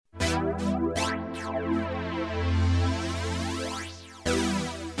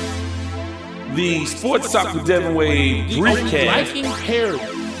the Sports Talk with Devin Wade briefcast. Liking Perry,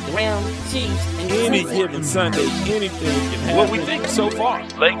 Brown, Chiefs, and Any given Sunday, anything can happen. What we think so far.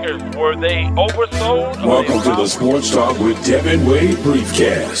 Lakers, were they oversold? Welcome to the Sports Talk with Devin Wade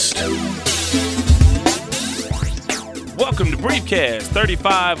briefcast. Welcome to Briefcast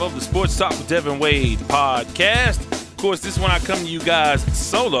 35 of the Sports Talk with Devin Wade podcast. Of course, this is when I come to you guys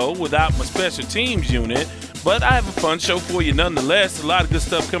solo without my special teams unit. But I have a fun show for you nonetheless. A lot of good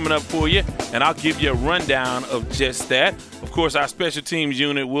stuff coming up for you, and I'll give you a rundown of just that. Of course, our special teams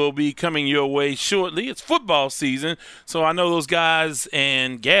unit will be coming your way shortly. It's football season, so I know those guys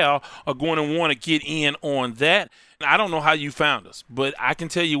and gal are going to want to get in on that. I don't know how you found us, but I can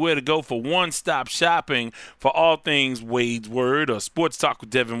tell you where to go for one-stop shopping for all things Wade's Word or Sports Talk with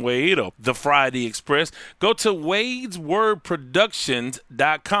Devin Wade or The Friday Express. Go to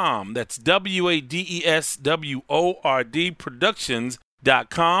wadeswordproductions.com. That's WADESWORD Productions.com.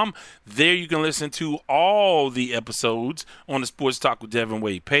 There you can listen to all the episodes on the Sports Talk with Devin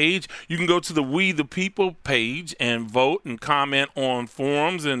Wade page. You can go to the We the People page and vote and comment on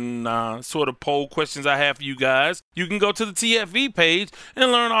forums and sort of poll questions I have for you guys. You can go to the TFE page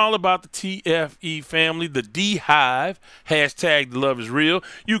and learn all about the TFE family, the D Hive, hashtag Love is Real.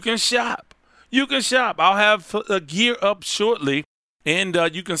 You can shop. I'll have gear up shortly. And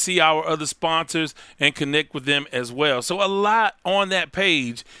you can see our other sponsors and connect with them as well. So a lot on that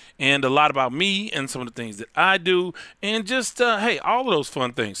page and a lot about me and some of the things that I do and just, hey, all of those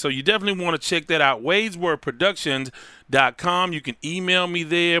fun things. So you definitely want to check that out, wadeswordproductions.com. You can email me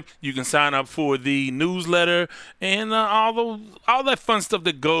there. You can sign up for the newsletter and all that fun stuff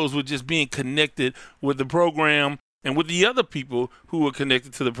that goes with just being connected with the program and with the other people who are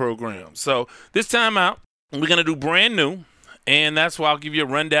connected to the program. So this time out, we're going to do brand new. And that's why I'll give you a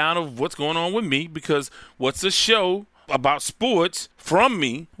rundown of what's going on with me, because what's a show about sports from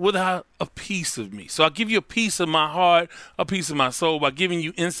me without a piece of me? So I'll give you a piece of my heart, a piece of my soul by giving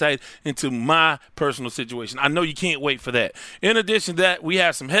you insight into my personal situation. I know you can't wait for that. In addition to that, we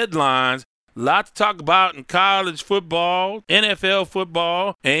have some headlines, a lot to talk about in college football, NFL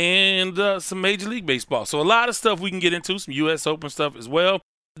football, and some Major League Baseball. So a lot of stuff we can get into, some U.S. Open stuff as well.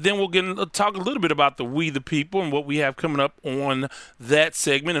 Then we'll talk a little bit about the We the People and what we have coming up on that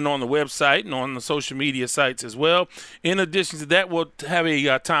segment and on the website and on the social media sites as well. In addition to that, we'll have a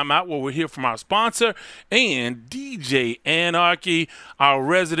timeout where we'll hear from our sponsor and DJ Anarchy, our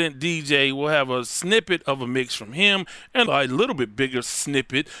resident DJ. We'll have a snippet of a mix from him and a little bit bigger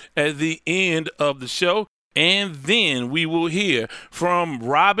snippet at the end of the show. And then we will hear from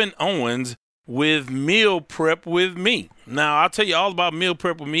Robin Owens with Meal Prep with Me. Now, I'll tell you all about Meal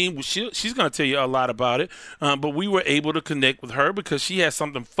Prep with Me. She's going to tell you a lot about it, but we were able to connect with her because she has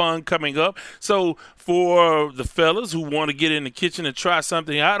something fun coming up. So for the fellas who want to get in the kitchen and try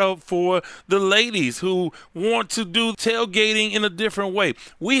something out, or for the ladies who want to do tailgating in a different way,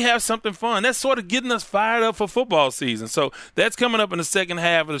 we have something fun. That's sort of getting us fired up for football season. So that's coming up in the second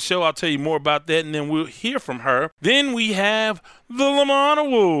half of the show. I'll tell you more about that, and then we'll hear from her. Then we have the Lamont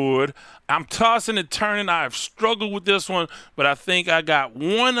Award. I'm tossing and turning. I've struggled with this one, but I think I got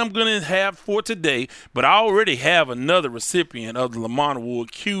one I'm going to have for today. But I already have another recipient of the Lamont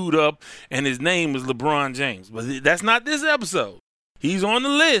Award queued up, and his name is LeBron James. But that's not this episode. He's on the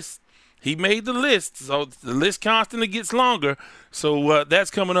list. He made the list, so the list constantly gets longer. So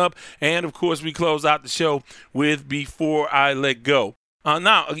that's coming up. And, of course, we close out the show with Before I Let Go.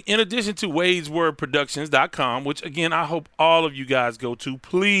 Now, in addition to wadeswordproductions.com, which, again, I hope all of you guys go to,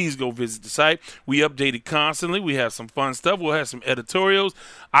 please go visit the site. We update it constantly. We have some fun stuff. We'll have some editorials.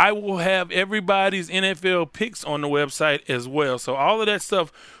 I will have everybody's NFL picks on the website as well. So all of that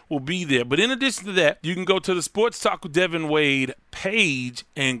stuff will be there. But in addition to that, you can go to the Sports Talk with Devin Wade page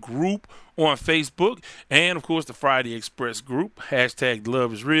and group on Facebook, and of course the Friday Express group, hashtag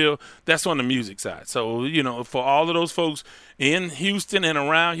Love is Real. That's on the music side. So, you know, for all of those folks in Houston and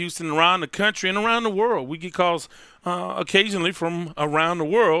around Houston, around the country and around the world, we get calls occasionally from around the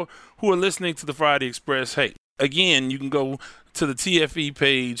world who are listening to the Friday Express. Hey, again, you can go to the TFE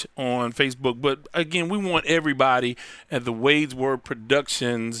page on Facebook. But, again, we want everybody at the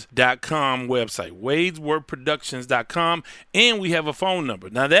wadeswordproductions.com website, wadeswordproductions.com, and we have a phone number.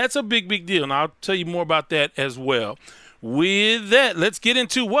 Now, that's a big, big deal, and I'll tell you more about that as well. With that, let's get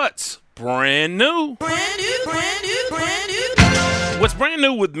into what's brand new. What's brand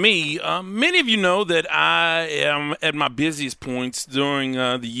new with me, many of you know that I am at my busiest points during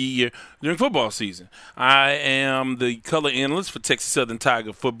the year, during football season. I am the color analyst for Texas Southern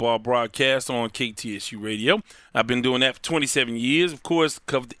Tiger football broadcast on KTSU Radio. I've been doing that for 27 years. Of course,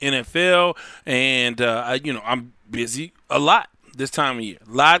 covered the NFL, and I'm busy a lot this time of year.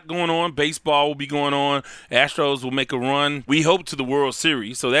 A lot going on. Baseball will be going on. Astros will make a run, we hope, to the World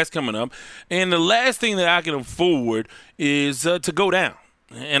Series, so that's coming up. And the last thing that I can afford is to go down.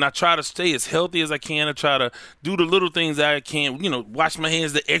 And I try to stay as healthy as I can. I try to do the little things I can, wash my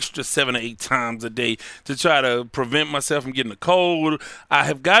hands the extra 7 or 8 times a day to try to prevent myself from getting a cold. I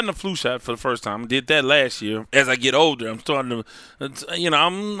have gotten a flu shot for the first time. I did that last year. As I get older, I'm starting to,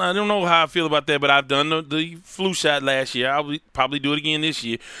 I don't know how I feel about that, but I've done the flu shot last year. I'll probably do it again this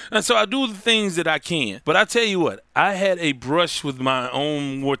year. And so I do the things that I can. But I tell you what, I had a brush with my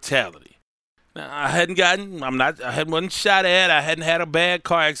own mortality. Now, I wasn't shot at. I hadn't had a bad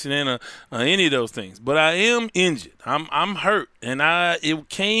car accident or any of those things. But I am injured. I'm hurt, and it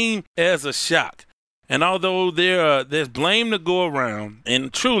came as a shock. And although there's blame to go around,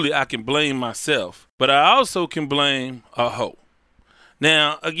 and truly I can blame myself, but I also can blame a hoe.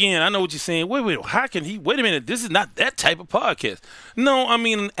 Now, again, I know what you're saying. Wait, how can he? Wait a minute. This is not that type of podcast. No, I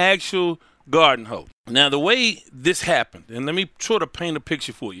mean an actual garden hoe. Now, the way this happened, and let me try to paint a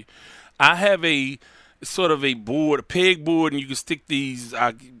picture for you. I have a sort of a board, a peg board, and you can stick these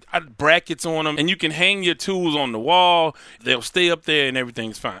brackets on them, and you can hang your tools on the wall. They'll stay up there, and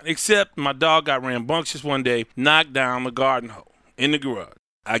everything's fine. Except my dog got rambunctious one day, knocked down the garden hoe in the garage.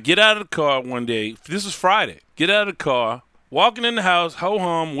 I get out of the car one day. This was Friday. Get out of the car, walking in the house,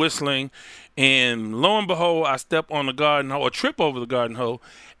 ho-hum, whistling, and lo and behold, I step on the garden hoe, or trip over the garden hoe,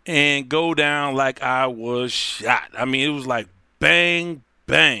 and go down like I was shot. I mean, it was like bang,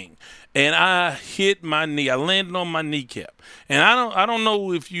 bang. And I hit my knee. I landed on my kneecap. And I don't know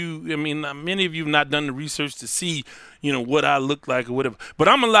many of you have not done the research to see, what I look like or whatever. But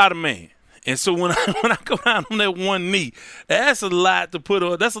I'm a lot of man. And so when I go down on that one knee, that's a lot to put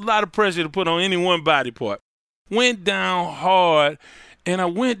on. That's a lot of pressure to put on any one body part. Went down hard, and I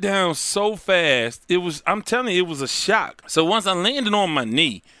went down so fast. I'm telling you, it was a shock. So once I landed on my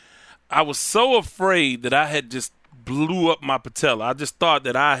knee, I was so afraid that I had just blew up my patella. I just thought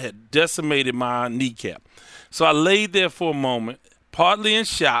that I had decimated my kneecap. So I laid there for a moment, partly in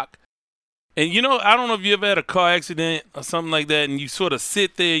shock. And I don't know if you ever had a car accident or something like that, and you sort of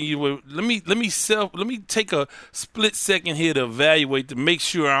sit there and you were, let me take a split second here to evaluate to make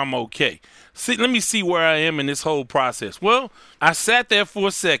sure I'm okay. Let me see where I am in this whole process. Well, I sat there for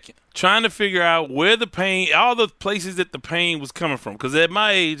a second trying to figure out where the pain, all the places that the pain was coming from. Because at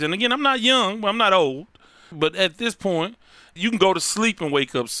my age, and again, I'm not young, but I'm not old. But at this point, you can go to sleep and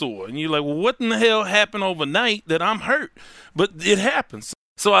wake up sore. And you're like, well, what in the hell happened overnight that I'm hurt? But it happens.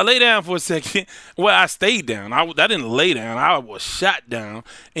 So I lay down for a second. Well, I stayed down. I didn't lay down. I was shot down.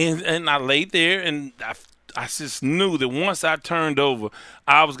 And I laid there, and I just knew that once I turned over,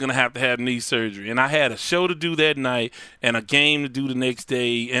 I was going to have knee surgery. And I had a show to do that night and a game to do the next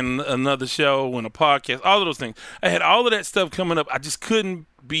day and another show and a podcast, all of those things. I had all of that stuff coming up. I just couldn't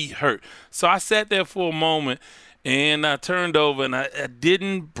be hurt. So I sat there for a moment, and I turned over, and I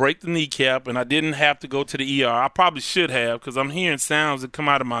didn't break the kneecap, and I didn't have to go to the ER. I probably should have, because I'm hearing sounds that come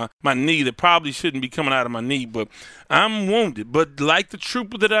out of my knee that probably shouldn't be coming out of my knee. But I'm wounded. But like the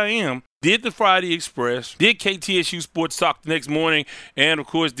trooper that I am, did the Friday Express, did KTSU Sports Talk the next morning, and, of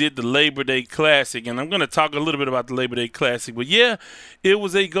course, did the Labor Day Classic. And I'm going to talk a little bit about the Labor Day Classic. But, yeah, it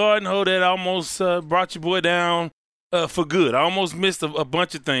was a garden hoe that almost brought your boy down for good. I almost missed a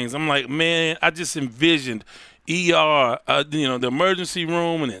bunch of things. I'm like, man, I just envisioned ER, the emergency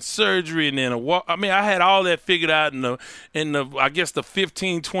room, and then surgery, and then I had all that figured out in the I guess the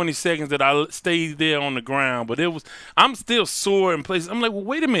 15, 20 seconds that I stayed there on the ground. But I'm still sore in places. I'm like, well,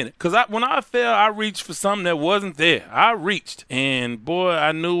 wait a minute, because when I fell, I reached for something that wasn't there. I reached, and boy,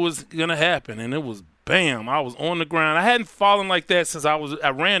 I knew it was gonna happen, and it was bam. I was on the ground. I hadn't fallen like that since I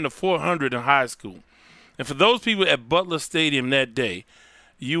ran the 400 in high school. And for those people at Butler Stadium that day,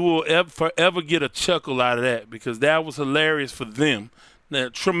 you will forever get a chuckle out of that, because that was hilarious for them. Now,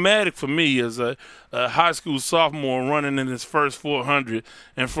 traumatic for me as a high school sophomore running in his first 400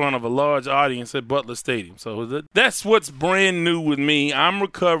 in front of a large audience at Butler Stadium. So that's what's brand new with me. I'm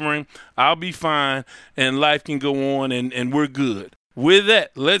recovering. I'll be fine, and life can go on, and we're good. With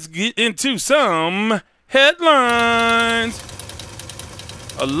that, let's get into some headlines.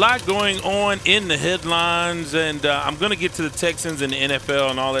 A lot going on in the headlines, and I'm going to get to the Texans and the NFL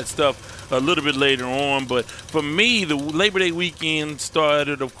and all that stuff a little bit later on. But for me, the Labor Day weekend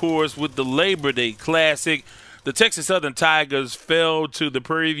started, of course, with the Labor Day Classic. the Texas Southern Tigers fell to the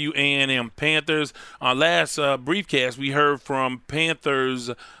Prairie View A&M Panthers. Last briefcast, we heard from Panthers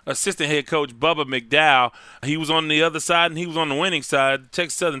assistant head coach Bubba McDowell. He was on the other side, and he was on the winning side. The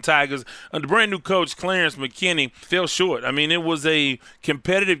Texas Southern Tigers, under brand new coach Clarence McKinney, fell short. I mean, it was a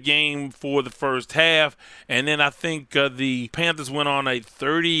competitive game for the first half, and then I think the Panthers went on a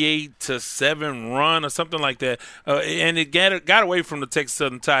 38-7 run or something like that, and it got away from the Texas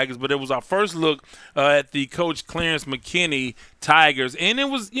Southern Tigers. But it was our first look at the coach Clarence McKinney Tigers, and it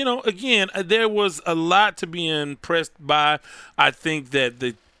was, again, there was a lot to be impressed by. I think that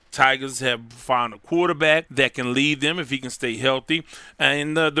the Tigers have found a quarterback that can lead them if he can stay healthy.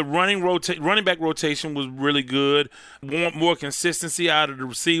 And the running back rotation was really good. Want more consistency out of the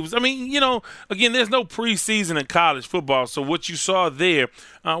receivers. I mean, again, there's no preseason in college football, so what you saw there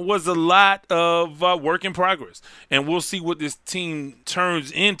was a lot of work in progress. And we'll see what this team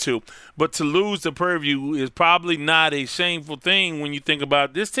turns into. But to lose to Prairie View is probably not a shameful thing when you think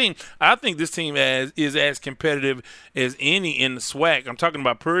about this team. I think this team is as competitive as any in the SWAC. I'm talking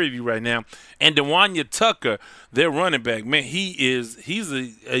about Prairie View right now. And DeWanya Tucker, their running back, man, he's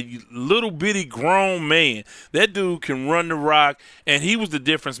a little bitty grown man. That dude can run the rock, and he was the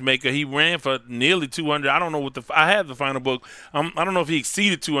difference maker. He ran for nearly 200. I don't know I have the final book. I don't know if he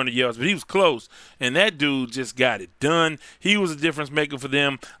exceeded 200 yards, but he was close. And that dude just got it done. He was a difference maker for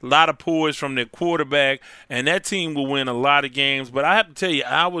them. A lot of poise from their quarterback, and that team will win a lot of games. But I have to tell you,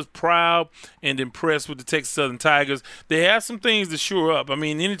 I was proud and impressed with the Texas Southern Tigers. They have some things to shore up. I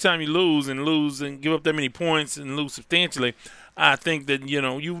mean, anytime you lose and give up that many points and lose substantially, I think that,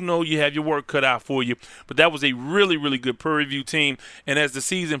 you have your work cut out for you. But that was a really, really good Prairie View team. And as the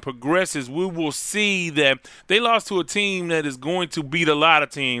season progresses, we will see that they lost to a team that is going to beat a lot of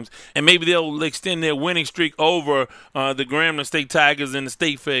teams. And maybe they'll extend their winning streak over the Grambling State Tigers and the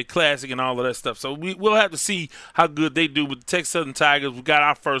State Fair Classic and all of that stuff. So we'll have to see how good they do with the Texas Southern Tigers. We got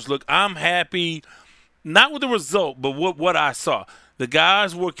our first look. I'm happy, not with the result, but what I saw. The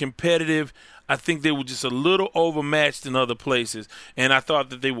guys were competitive. I think they were just a little overmatched in other places, and I thought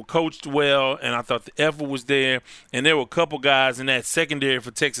that they were coached well, and I thought the effort was there, and there were a couple guys in that secondary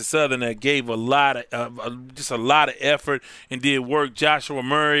for Texas Southern that gave a lot of effort and did work. Joshua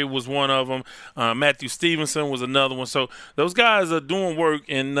Murray was one of them. Matthew Stevenson was another one. So those guys are doing work,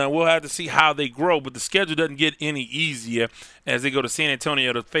 and we'll have to see how they grow, but the schedule doesn't get any easier as they go to San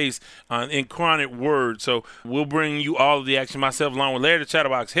Antonio to face Incarnate Word. So we'll bring you all of the action, myself along with Larry the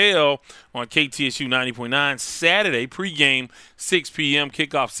Chatterbox Hale on KTSU 90.9 Saturday, pregame 6 p.m.,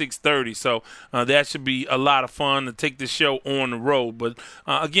 kickoff 6:30. So that should be a lot of fun to take this show on the road. But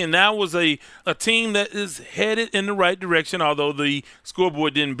again, that was a team that is headed in the right direction, although the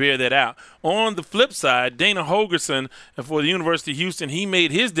scoreboard didn't bear that out. On the flip side, Dana Holgerson for the University of Houston, he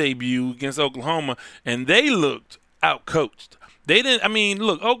made his debut against Oklahoma, and they looked outcoached. They didn't. I mean,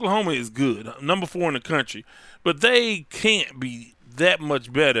 look, Oklahoma is good, number 4 in the country, but they can't be that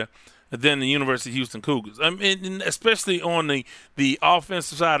much better than the University of Houston Cougars. I mean, especially on the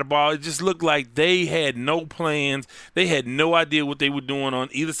offensive side of the ball, it just looked like they had no plans. They had no idea what they were doing on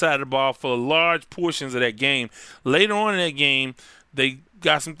either side of the ball for large portions of that game. Later on in that game, they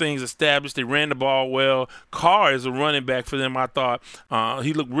got some things established. They ran the ball well. Carr is a running back for them, I thought.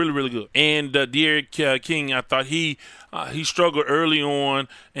 He looked really, really good. And Derek King, I thought he struggled early on,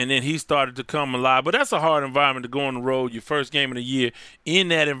 and then he started to come alive. But that's a hard environment to go on the road, your first game of the year, in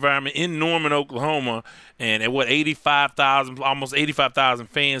that environment in Norman, Oklahoma. And at almost 85,000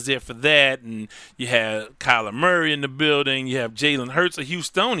 fans there for that. And you have Kyler Murray in the building. You have Jalen Hurts, a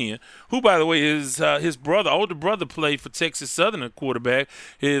Houstonian, who, by the way, is his older brother played for Texas Southern at quarterback.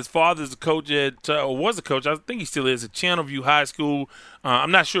 His father's a coach was a coach, I think he still is, at Channelview High School.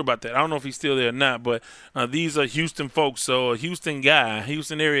 I'm not sure about that. I don't know if he's still there or not, but these are Houston folks. So a Houston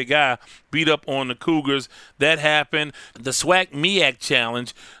area guy, beat up on the Cougars. That happened. The SWAC MEAC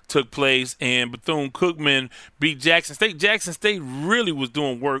Challenge took place, and Bethune-Cookman beat Jackson State. Jackson State really was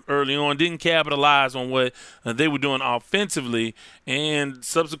doing work early on, didn't capitalize on what they were doing offensively, and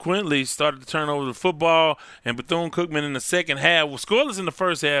subsequently started to turn over the football, and Bethune-Cookman in the second half, scoreless in the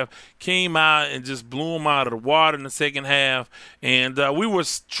first half, came out and just blew them out of the water in the second half. And we were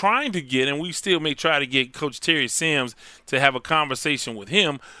trying to get, and we still may try to get, Coach Terry Sims to have a conversation with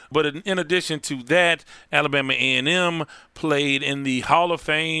him. But in addition to that, Alabama A&M played in the Hall of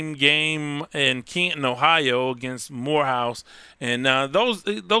Fame game in Canton, Ohio against Morehouse. And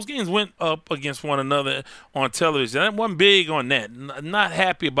those games went up against one another on television. That wasn't big on that. Not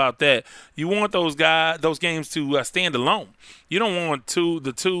happy about that. You want those games to stand alone. You don't want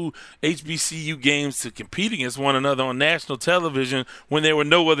the two HBCU games to compete against one another on national television when there were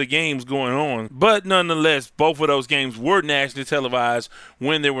no other games going on. But nonetheless, both of those games were nationally televised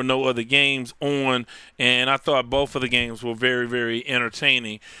when there were no other games on, and I thought both of the games were very, very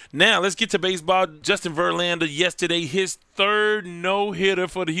entertaining. Now, let's get to baseball. Justin Verlander yesterday, his third no-hitter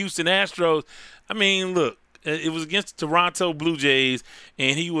for the Houston Astros. I mean, look, it was against the Toronto Blue Jays,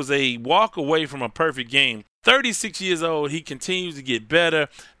 and he was a walk away from a perfect game. 36 years old, he continues to get better.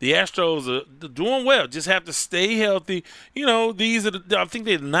 The Astros are doing well, just have to stay healthy. You know, these are I think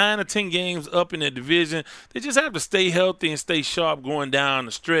they're 9 or 10 games up in their division. They just have to stay healthy and stay sharp going down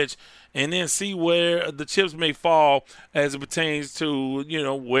the stretch, and then see where the chips may fall as it pertains to, you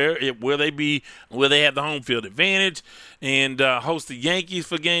know, where they have the home field advantage and host the Yankees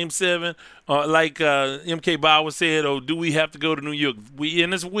for Game 7. Like MK Bauer said, do we have to go to New York?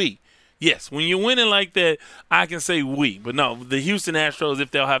 It's we. Yes, when you're winning like that, I can say we. But no, the Houston Astros, if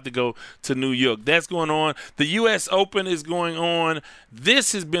they'll have to go to New York. That's going on. The U.S. Open is going on.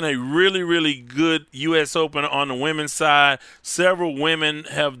 This has been a really, really good U.S. Open on the women's side. Several women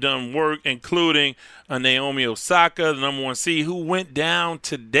have done work, including Naomi Osaka, the number 1 seed, who went down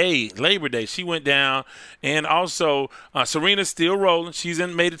today, Labor Day. She went down. And also, Serena's still rolling. She's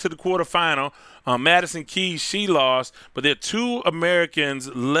made it to the quarterfinal. Madison Keys, she lost, but there are 2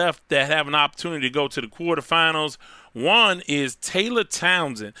 Americans left that have an opportunity to go to the quarterfinals. One is Taylor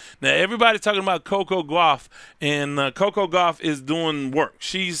Townsend. Now, everybody's talking about Coco Gauff, and Coco Gauff is doing work.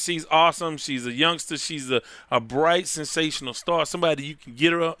 She's awesome. She's a youngster. She's a bright, sensational star, somebody you can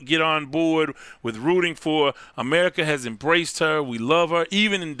get on board with rooting for. America has embraced her. We love her,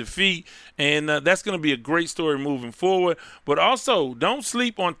 even in defeat, and that's going to be a great story moving forward. But also, don't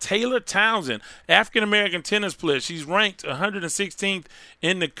sleep on Taylor Townsend, African-American tennis player. She's ranked 116th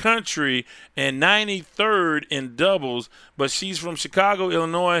in the country and 93rd in doubles. But she's from Chicago,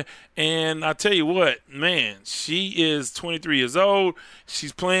 Illinois, and I tell you what, man, she is 23 years old.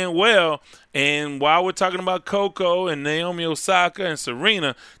 She's playing well, and while we're talking about Coco and Naomi Osaka and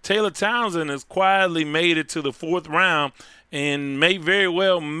Serena, Taylor Townsend has quietly made it to the 4th round and may very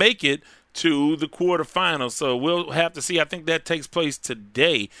well make it to the quarterfinals. So we'll have to see. I think that takes place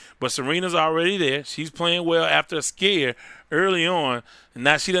today. But Serena's already there. She's playing well after a scare early on. And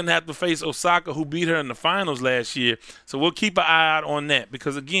now she doesn't have to face Osaka, who beat her in the finals last year. So we'll keep an eye out on that.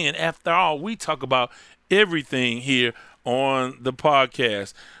 Because, again, after all, we talk about everything here on the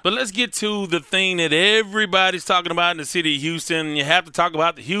podcast. But let's get to the thing that everybody's talking about in the city of Houston. You have to talk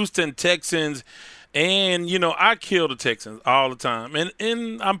about the Houston Texans. And, you know, I kill the Texans all the time.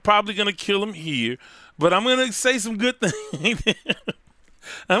 And I'm probably going to kill them here. But I'm going to say some good things.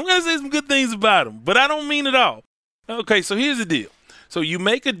 I'm going to say some good things about them. But I don't mean it all. Okay, so here's the deal. So you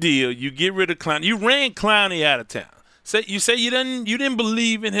make a deal. You get rid of Clowney. You ran Clowney out of town. You say you didn't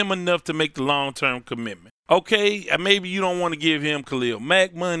believe in him enough to make the long-term commitment. Okay, maybe you don't want to give him Khalil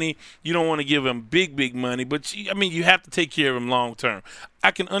Mack money. You don't want to give him big money. But, you have to take care of him long-term.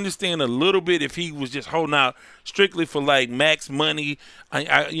 I can understand a little bit if he was just holding out strictly for, like, Max money,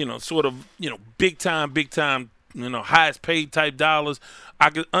 big time, highest paid type dollars. I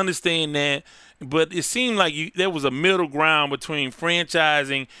could understand that. But it seemed like there was a middle ground between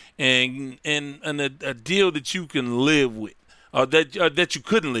franchising and a deal that you can live with. That you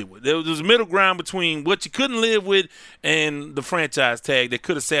couldn't live with. There was a middle ground between what you couldn't live with and the franchise tag that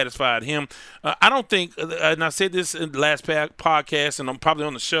could have satisfied him. I don't think, and I said this in the last podcast, and I'm probably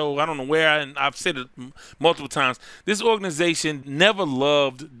on the show, I don't know where, and I've said it multiple times, this organization never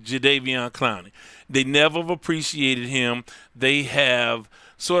loved Jadeveon Clowney. They never have appreciated him. They have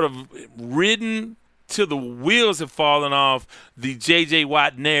sort of ridden till the wheels have fallen off the J.J.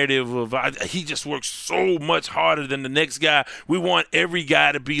 Watt narrative of he just works so much harder than the next guy. We want every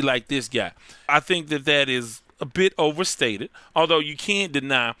guy to be like this guy. I think that is a bit overstated, although you can't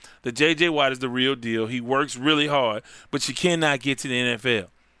deny that J.J. Watt is the real deal. He works really hard, but you cannot get to the NFL.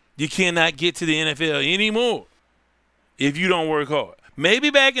 You cannot get to the NFL anymore if you don't work hard. Maybe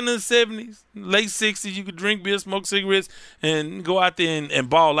back in the 70s, late 60s, you could drink beer, smoke cigarettes, and go out there and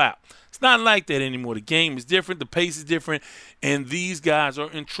ball out. It's not like that anymore. The game is different. The pace is different. And these guys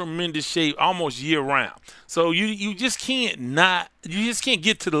are in tremendous shape almost year-round. So you just can't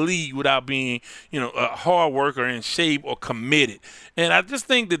get to the league without being, a hard worker, in shape, or committed. And I just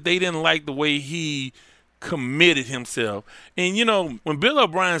think that they didn't like the way he committed himself. And, when Bill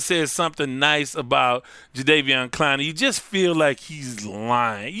O'Brien says something nice about Jadeveon Clowney, you just feel like he's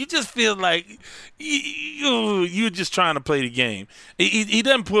lying. You just feel like you're just trying to play the game. He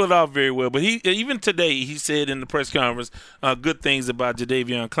doesn't pull it off very well, but even today he said in the press conference good things about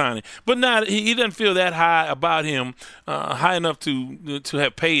Jadeveon Clowney. But he doesn't feel that high about him, high enough to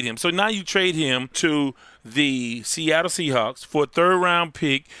have paid him. So now you trade him to the Seattle Seahawks for a third-round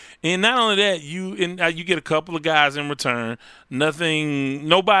pick. And not only that, you get a couple of guys in return.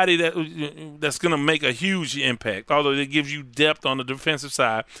 Nobody that's going to make a huge impact, although it gives you depth on the defensive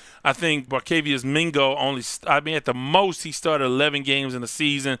side. I think Barkevious Mingo at the most, he started 11 games in the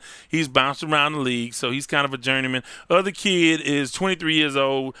season. He's bounced around the league, so he's kind of a journeyman. Other kid is 23 years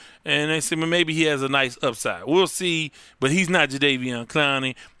old, and they say maybe he has a nice upside. We'll see, but he's not Jadeveon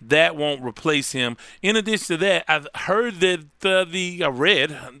Clowney. That won't replace him. In addition to that, I've heard that I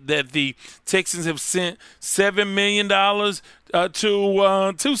read that the Texans have sent $7 million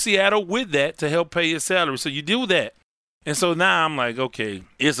to Seattle with that to help pay his salary. So you do that. And so now I'm like, okay,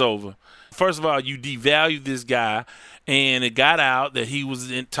 it's over. First of all, you devalue this guy, and it got out that he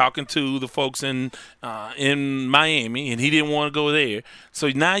was talking to the folks in Miami, and he didn't want to go there. So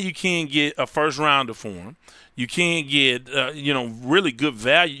now you can't get a first rounder for him. You can't get really good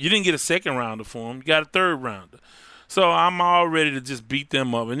value. You didn't get a second rounder for him. You got a third rounder. So I'm all ready to just beat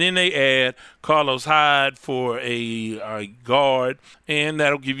them up. And then they add Carlos Hyde for a guard, and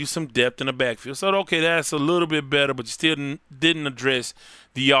that'll give you some depth in the backfield. So, okay, that's a little bit better, but you still didn't address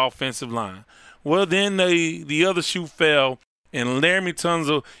the offensive line. Well, then the other shoe fell, and Laramie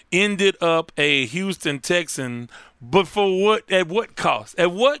Tunsil ended up a Houston Texan, but at what cost?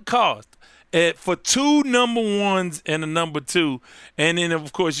 At what cost? For 2 number ones and a number 2. And then,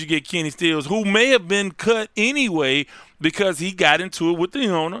 of course, you get Kenny Stills, who may have been cut anyway because he got into it with the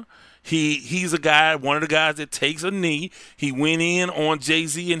owner. He's a guy, one of the guys that takes a knee. He went in on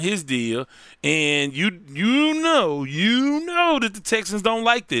Jay-Z and his deal. And you know that the Texans don't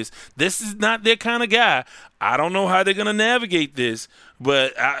like this. This is not their kind of guy. I don't know how they're going to navigate this,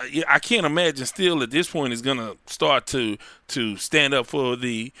 but I can't imagine still at this point is going to start to stand up for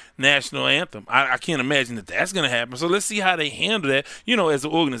the national anthem. I can't imagine that that's going to happen. So let's see how they handle that. As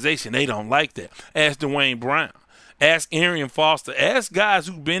an organization, they don't like that. Ask Dwayne Brown. Ask Arian Foster. Ask guys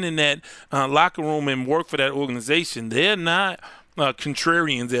who've been in that locker room and work for that organization. They're not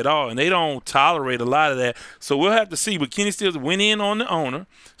contrarians at all, and they don't tolerate a lot of that. So we'll have to see. But Kenny Stills went in on the owner,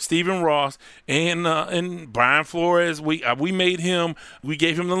 Stephen Ross, and Brian Flores. We gave him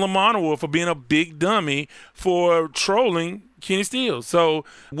the Lamont Award for being a big dummy for trolling Kenny Stills. So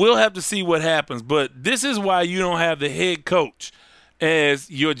we'll have to see what happens. But this is why you don't have the head coach as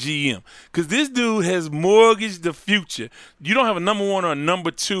your GM, because this dude has mortgaged the future. You don't have a number 1 or a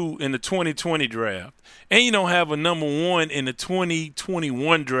number 2 in the 2020 draft, and you don't have a number 1 in the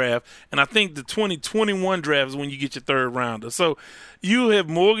 2021 draft, and I think the 2021 draft is when you get your third rounder. So you have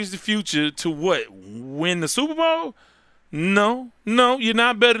mortgaged the future to what? Win the Super Bowl? No, you're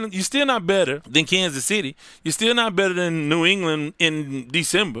not better. You're still not better than Kansas City. You're still not better than New England in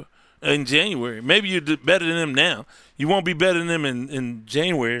December, in January. Maybe you're better than them now. You won't be better than them in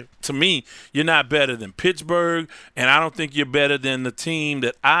January. To me, you're not better than Pittsburgh, and I don't think you're better than the team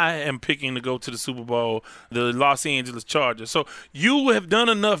that I am picking to go to the Super Bowl, the Los Angeles Chargers. So you have done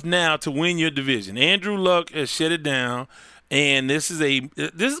enough now to win your division. Andrew Luck has shut it down. And this is going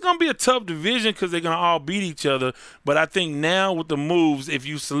to be a tough division because they're going to all beat each other. But I think now with the moves, if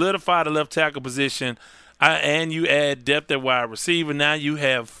you solidify the left tackle position and you add depth at wide receiver, now you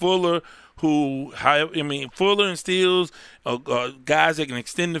have Fuller, Fuller and Stills, guys that can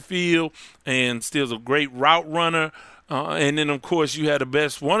extend the field, and Stills a great route runner. And then, of course, you had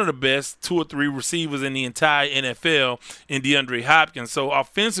one of the best 2 or 3 receivers in the entire NFL in DeAndre Hopkins. So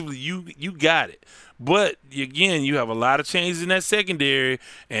offensively, you got it. But, again, you have a lot of changes in that secondary,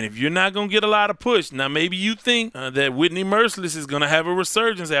 and if you're not going to get a lot of push, now maybe you think that Whitney Merciless is going to have a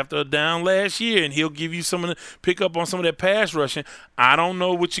resurgence after a down last year, and he'll give you pick up on some of that pass rushing. I don't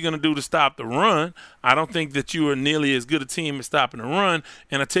know what you're going to do to stop the run. I don't think that you are nearly as good a team at stopping the run.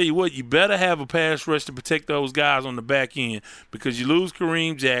 And I tell you what, you better have a pass rush to protect those guys on the back end, because you lose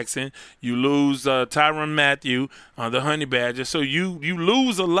Kareem Jackson, you lose Tyrann Mathieu, the Honey Badger, so you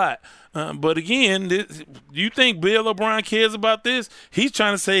lose a lot. But again, do you think Bill O'Brien cares about this? He's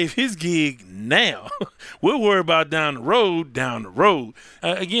trying to save his gig now. We'll worry about down the road.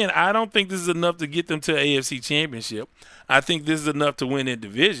 Again, I don't think this is enough to get them to an AFC Championship. I think this is enough to win their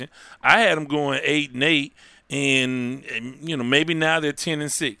division. I had them going 8-8, and maybe now they're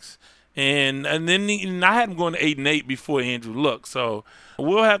 10-6. And then I had them going to 8-8 before Andrew Luck. So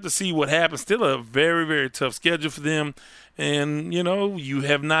we'll have to see what happens. Still a very, very tough schedule for them. And, you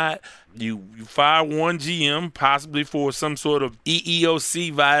have not – you fire one GM possibly for some sort of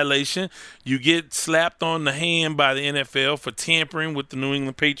EEOC violation. You get slapped on the hand by the NFL for tampering with the New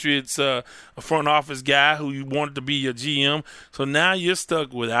England Patriots front office guy who you wanted to be your GM. So now you're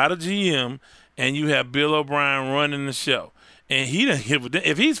stuck without a GM, and you have Bill O'Brien running the show. And he doesn't give a damn.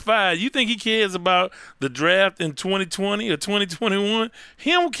 If he's fired, you think he cares about the draft in 2020 or 2021?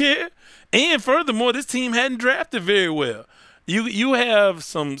 He don't care. And furthermore, this team hadn't drafted very well. You have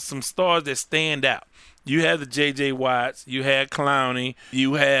some stars that stand out. You had the J.J. Watts, you had Clowney,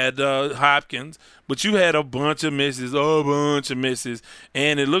 you had Hopkins, but you had a bunch of misses,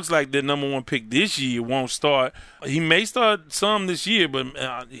 and it looks like the number one pick this year won't start. He may start some this year, but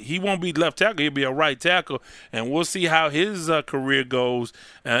he won't be left tackle. He'll be a right tackle, and we'll see how his career goes.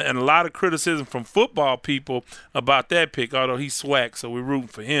 And a lot of criticism from football people about that pick, although he's swag, so we're rooting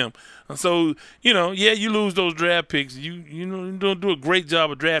for him. So, you lose those draft picks. You don't do a great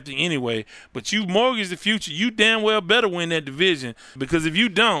job of drafting anyway, but you mortgage the future. You damn well better win that division, because if you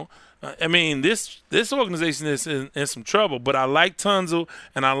don't, this organization is in some trouble. But I like Tunsil,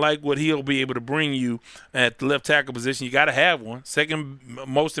 and I like what he'll be able to bring you at the left tackle position. You got to have one. Second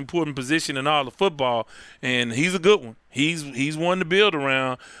most important position in all of football, and he's a good one. He's one to build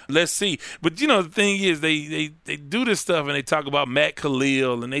around. Let's see. But the thing is, they do this stuff and they talk about Matt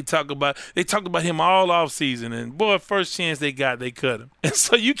Khalil and they talk about him all off season, and boy, first chance they got, they cut him. And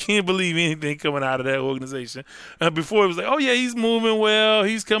so you can't believe anything coming out of that organization. Before it was like, oh yeah, he's moving well,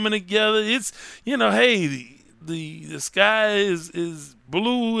 he's coming together. It's hey, the sky is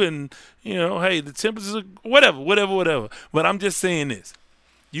blue, and hey, the temperatures are whatever. But I'm just saying this.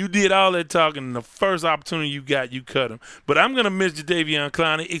 You did all that talking, and the first opportunity you got, you cut him. But I'm going to miss Jadeveon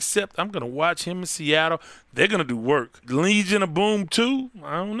Clowney, except I'm going to watch him in Seattle. They're going to do work. Legion of Boom, too?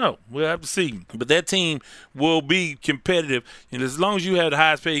 I don't know. We'll have to see. But that team will be competitive. And as long as you have the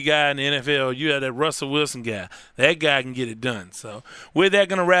highest paid guy in the NFL, you have that Russell Wilson guy. That guy can get it done. So with that,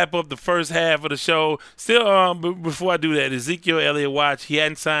 going to wrap up the first half of the show. Still, before I do that, Ezekiel Elliott Watch, he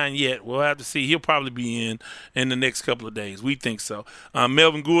hadn't signed yet. We'll have to see. He'll probably be in the next couple of days. We think so.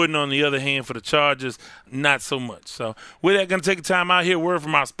 Melvin Gordon, on the other hand, for the Chargers, not so much. So with that, going to take a time out here, word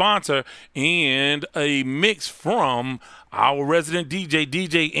from our sponsor, and a mix from our resident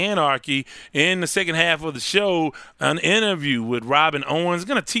DJ Anarchy. In the second half of the show, an interview with Robin Owens.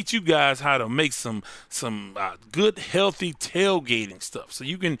 Going to teach you guys how to make some good, healthy tailgating stuff, so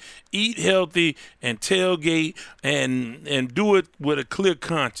you can eat healthy and tailgate and do it with a clear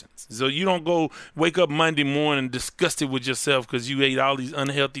conscience. So you don't go wake up Monday morning disgusted with yourself because you ate all these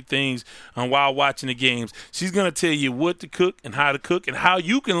unhealthy things while watching the games. She's going to tell you what to cook and how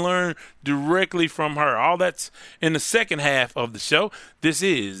you can learn directly from her. All that's in the second half of the show. This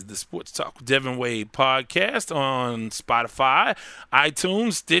is the Sports Talk with Devin Wade podcast on Spotify,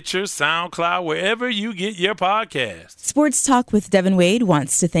 iTunes, Stitcher, SoundCloud, wherever you get your podcasts. Sports Talk with Devin Wade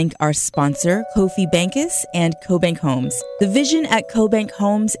wants to thank our sponsor, Kofi Bankus and CoBank Homes. The vision at CoBank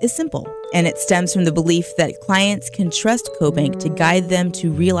Homes is simple, and it stems from the belief that clients can trust CoBank to guide them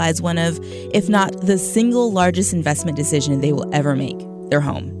to realize one of, if not the single largest investment decision they will ever make, their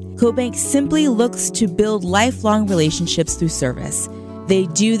home. CoBank simply looks to build lifelong relationships through service. They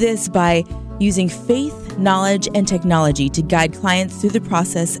do this by using faith, knowledge, and technology to guide clients through the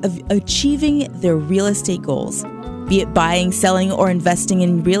process of achieving their real estate goals. Be it buying, selling, or investing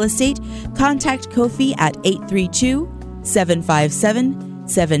in real estate, contact Kofi at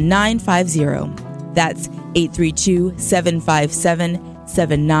 832-757-7950. That's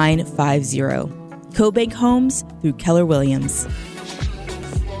 832-757-7950. CoBank Homes through Keller Williams.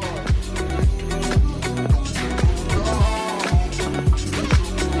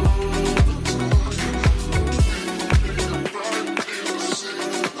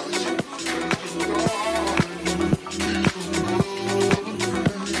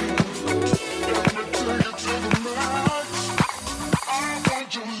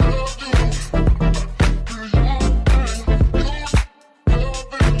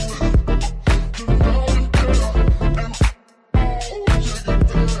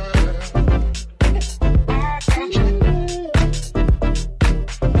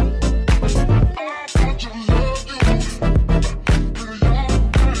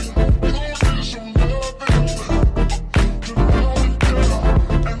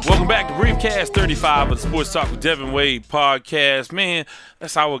 Cast 35 of the Sports Talk with Devin Wade podcast. Man,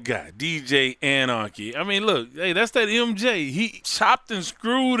 that's our guy, DJ Anarchy. I mean, look, hey, that's that MJ. He chopped and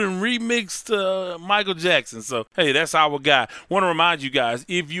screwed and remixed Michael Jackson. So, hey, that's our guy. Want to remind you guys,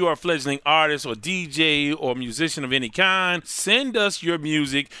 if you are a fledgling artist or DJ or musician of any kind, send us your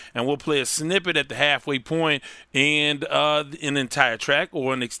music and we'll play a snippet at the halfway point and an entire track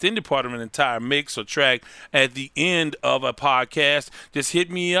or an extended part of an entire mix or track at the end of a podcast. Just hit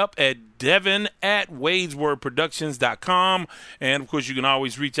me up at Devin@WadesWordProductions.com. And, of course, you can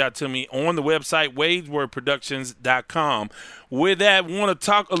always reach out to me on the website, WadesWordProductions.com. With that, I want to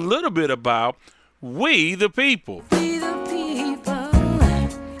talk a little bit about We the People. We the people.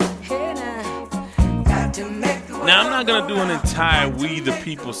 Now, I'm not going to do an entire We the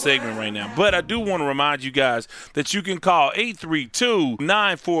People segment right now, but I do want to remind you guys that you can call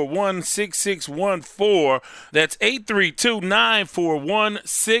 832-941-6614. That's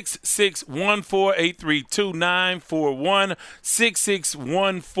 832-941-6614,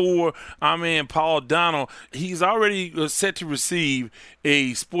 832-941-6614. Our man Paul Donald, he's already set to receive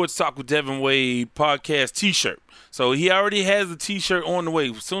a Sports Talk with Devin Wade podcast T-shirt. So he already has the T-shirt on the way.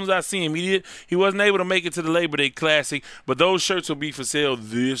 As soon as I see him, he wasn't able to make it to the Labor Day Classic, but those shirts will be for sale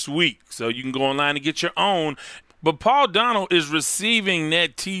this week. So you can go online and get your own. But Paul Donald is receiving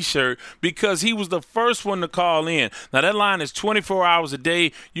that T-shirt because he was the first one to call in. Now, that line is 24 hours a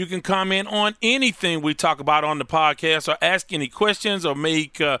day. You can comment on anything we talk about on the podcast or ask any questions or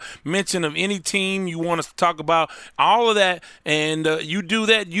make mention of any team you want us to talk about, all of that. And you do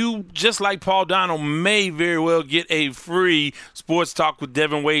that, you, just like Paul Donald, may very well get a free Sports Talk with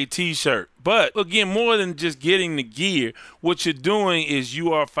Devin Wade T-shirt. But, again, more than just getting the gear, what you're doing is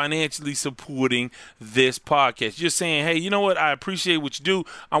you are financially supporting this podcast. You're saying, hey, you know what? I appreciate what you do.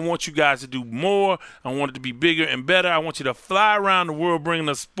 I want you guys to do more. I want it to be bigger and better. I want you to fly around the world bringing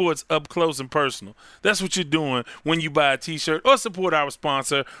us sports up close and personal. That's what you're doing when you buy a T-shirt or support our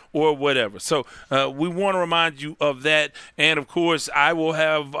sponsor or whatever. So we want to remind you of that. And, of course, I will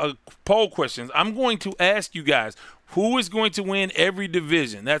have poll questions. I'm going to ask you guys, who is going to win every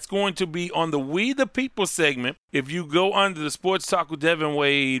division? That's going to be on the We the People segment. If you go under the Sports Talk with Devin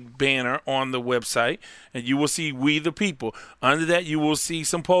Wade banner on the website, and you will see We the People. Under that, you will see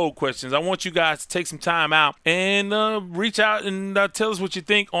some poll questions. I want you guys to take some time out and reach out and tell us what you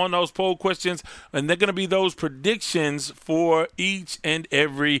think on those poll questions. And they're going to be those predictions for each and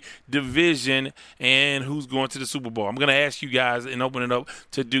every division and who's going to the Super Bowl. I'm going to ask you guys and open it up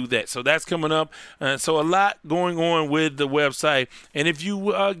to do that. So that's coming up. So a lot going on with the website. And if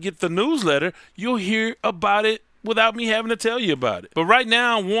you get the newsletter, you'll hear about it without me having to tell you about it. But right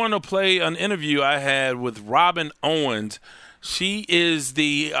now, I want to play an interview I had with Robin Owens. She is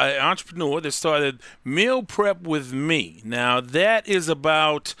the entrepreneur that started Meal Prep with Me. Now, that is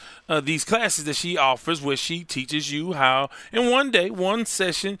about these classes that she offers where she teaches you how, in one day, one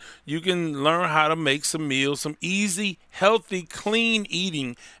session, you can learn how to make some meals, some easy, healthy, clean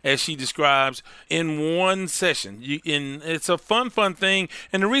eating, as she describes, in one session. And it's a fun thing.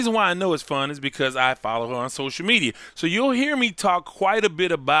 And the reason why I know it's fun is because I follow her on social media. So you'll hear me talk quite a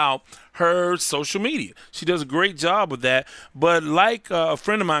bit about her social media. She does a great job with that. But like a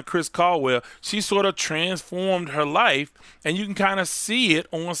friend of mine, Chris Caldwell, she sort of transformed her life, and you can kind of see it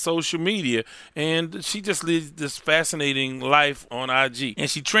on social media. And she just lives this fascinating life on IG. And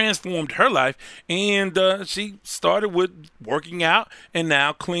she transformed her life, and she started with working out and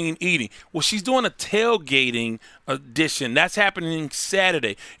now clean eating. Well, she's doing a tailgating edition. That's happening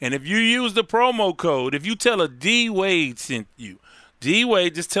Saturday. And if you use the promo code, if you tell her D Wade sent you,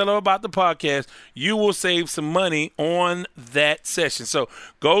 D-Wade, just tell her about the podcast. You will save some money on that session. So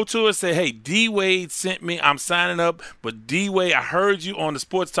go to her, say, hey, D-Wade sent me. I'm signing up. But D-Wade, I heard you on the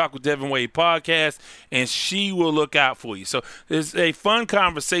Sports Talk with Devin Wade podcast, and she will look out for you. So it's a fun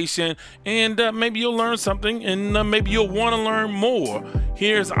conversation, and maybe you'll learn something, and maybe you'll want to learn more.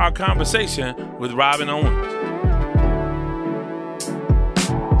 Here's our conversation with Robin Owens.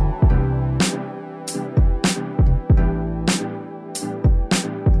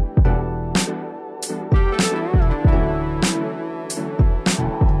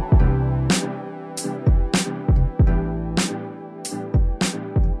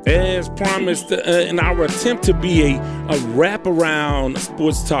 As promised, in our attempt to be a wraparound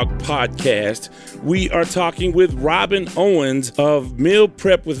sports talk podcast, we are talking with Robin Owens of Meal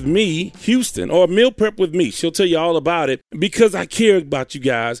Prep with Me, Houston, or Meal Prep with Me. She'll tell you all about it because I care about you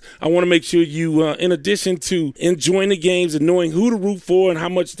guys. I want to make sure you, in addition to enjoying the games and knowing who to root for and how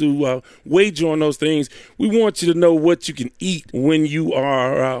much to wager on those things, we want you to know what you can eat when you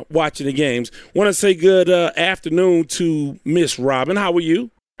are watching the games. Want to say good afternoon to Miss Robin. How are you?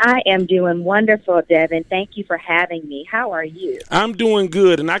 I am doing wonderful, Devin. Thank you for having me. How are you? I'm doing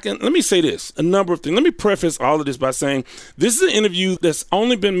good. And let me say this, a number of things. Let me preface all of this by saying this is an interview that's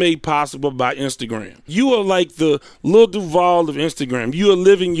only been made possible by Instagram. You are like the Lil Duval of Instagram. You are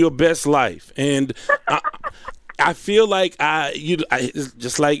living your best life. And I feel like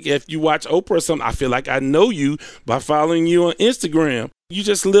just like if you watch Oprah or something, I feel like I know you by following you on Instagram. You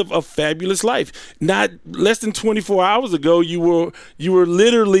just live a fabulous life. Not less than 24 hours ago, you were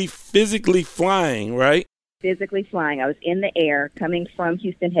literally physically flying, right? Physically flying. I was in the air coming from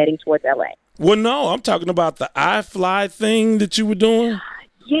Houston heading towards L.A. Well, no, I'm talking about the iFly thing that you were doing.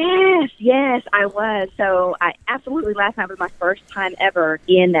 Yes, I was. So I absolutely, last night was my first time ever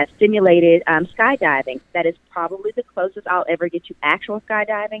in that simulated skydiving. That is probably the closest I'll ever get to actual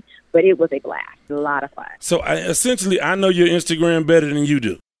skydiving, but it was a blast. A lot of fun. So essentially, I know your Instagram better than you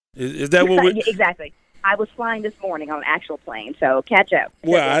do. Is that what we're... Exactly. I was flying this morning on an actual plane, so catch up.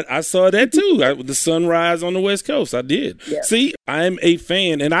 Well, I saw that too. The sunrise on the West Coast. I did. Yep. See, I'm a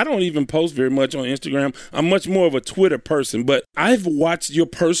fan, and I don't even post very much on Instagram. I'm much more of a Twitter person, but I've watched your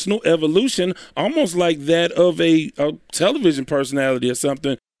personal evolution almost like that of a television personality or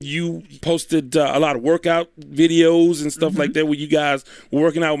something. You posted a lot of workout videos and stuff like that where you guys were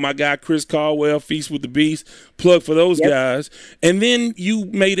working out with my guy, Chris Caldwell, Feast with the Beast. Plug for those guys. And then you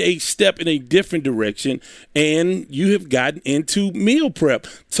made a step in a different direction, and you have gotten into meal prep.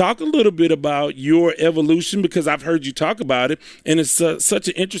 Talk a little bit about your evolution, because I've heard you talk about it, and it's such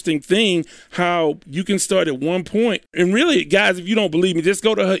an interesting thing how you can start at one point. And really, guys, if you don't believe me, just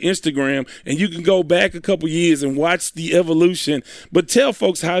go to her Instagram, and you can go back a couple years and watch the evolution. But tell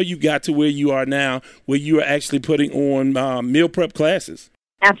folks how you got to where you are now, where you are actually putting on meal prep classes.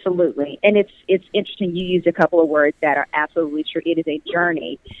 Absolutely. And it's interesting. You used a couple of words that are absolutely true. It is a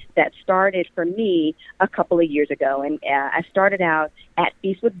journey that started for me a couple of years ago. And I started out at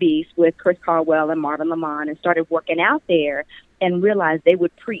Feast with Beast with Chris Caldwell and Marvin Lamont and started working out there and realized they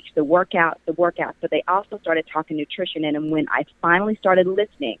would preach the workout. But they also started talking nutrition. And when I finally started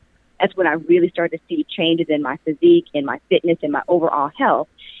listening, that's when I really started to see changes in my physique, in my fitness, in my overall health.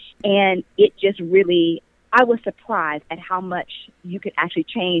 And it just really, I was surprised at how much you could actually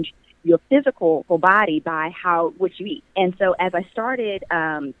change your physical body by what you eat. And so as I started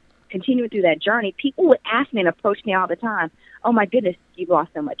continuing through that journey, people would ask me and approach me all the time, oh my goodness, you've lost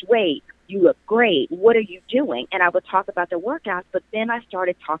so much weight. You look great. What are you doing? And I would talk about the workouts, but then I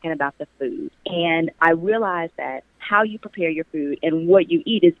started talking about the food. And I realized that how you prepare your food and what you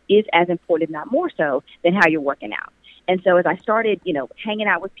eat is as important, if not more so, than how you're working out. And so as I started, hanging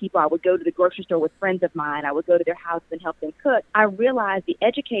out with people, I would go to the grocery store with friends of mine. I would go to their house and help them cook. I realized the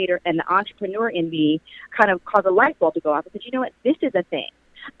educator and the entrepreneur in me kind of caused a light bulb to go off. I said, you know what? This is a thing.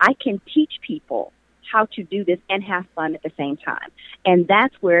 I can teach people how to do this and have fun at the same time. And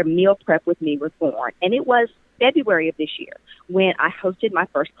that's where Meal Prep with Me was born. And it was February of this year when I hosted my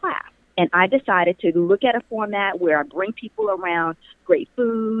first class. And I decided to look at a format where I bring people around great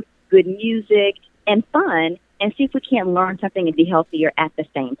food, good music, and fun, and see if we can learn something and be healthier at the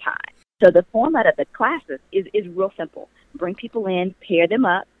same time. So the format of the classes is real simple. Bring people in, pair them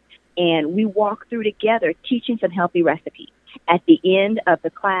up, and we walk through together teaching some healthy recipes. At the end of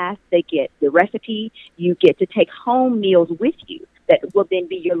the class, they get the recipe. You get to take home meals with you that will then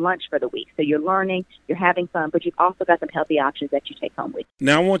be your lunch for the week. So you're learning, you're having fun, but you've also got some healthy options that you take home with you.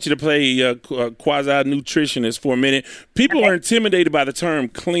 Now, I want you to play quasi-nutritionist for a minute. People are intimidated by the term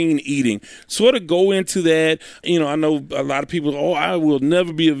clean eating. Sort of go into that. I know a lot of people, I will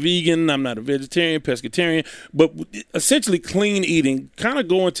never be a vegan. I'm not a vegetarian, pescatarian. But essentially clean eating, kind of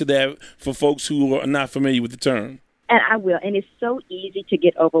go into that for folks who are not familiar with the term. And I will. And it's so easy to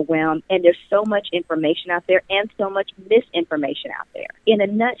get overwhelmed. And there's so much information out there and so much misinformation out there. In a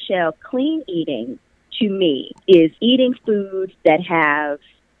nutshell, clean eating, to me, is eating foods that have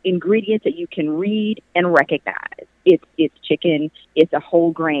ingredients that you can read and recognize. It's chicken. It's a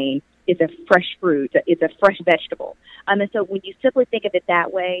whole grain. It's a fresh fruit. It's a fresh vegetable. And so when you simply think of it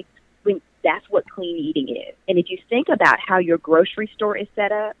that way, that's what clean eating is. And if you think about how your grocery store is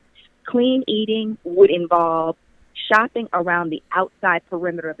set up, clean eating would involve shopping around the outside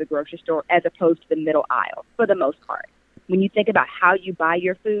perimeter of the grocery store as opposed to the middle aisle, for the most part. When you think about how you buy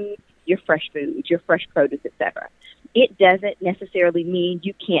your food, your fresh foods, your fresh produce, etc., it doesn't necessarily mean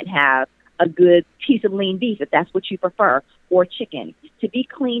you can't have a good piece of lean beef if that's what you prefer, or chicken. To be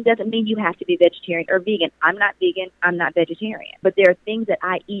clean doesn't mean you have to be vegetarian or vegan. I'm not vegan. I'm not vegetarian. But there are things that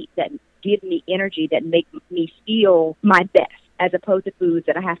I eat that give me energy, that make me feel my best, as opposed to foods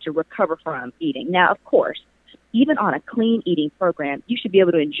that I have to recover from eating. Now, of course, even on a clean eating program, you should be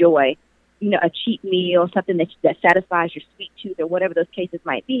able to enjoy, a cheat meal, something that satisfies your sweet tooth or whatever those cases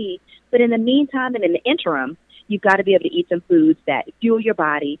might be. But in the meantime and in the interim, you've got to be able to eat some foods that fuel your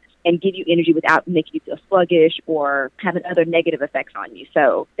body and give you energy without making you feel sluggish or having other negative effects on you.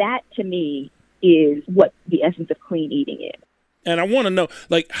 So that, to me, is what the essence of clean eating is. And I want to know,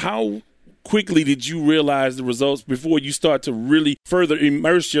 how quickly did you realize the results before you start to really further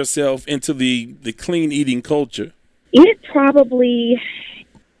immerse yourself into the clean eating culture? It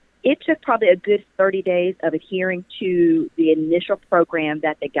took probably a good 30 days of adhering to the initial program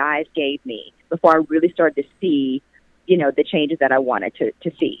that the guys gave me before I really started to see, the changes that I wanted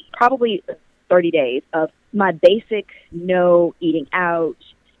to see. Probably 30 days of my basic no eating out,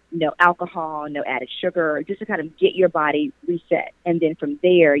 no alcohol, no added sugar, just to kind of get your body reset. And then from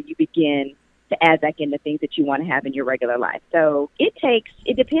there, you begin to add back in the things that you want to have in your regular life. So it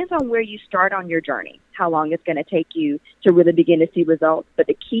depends on where you start on your journey, how long it's going to take you to really begin to see results. But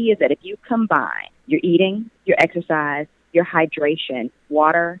the key is that if you combine your eating, your exercise, your hydration,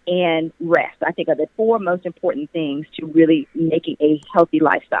 water, and rest, I think are the four most important things to really making a healthy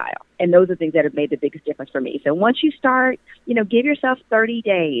lifestyle. And those are things that have made the biggest difference for me. So once you start, give yourself 30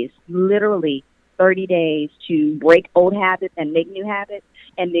 days, literally 30 days to break old habits and make new habits.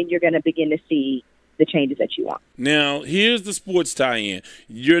 And then you're going to begin to see the changes that you want. Now, here's the sports tie-in.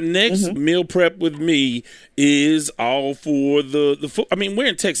 Your next meal prep with me is all for we're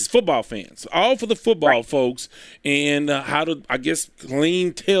in Texas, football fans. All for the football folks and how to,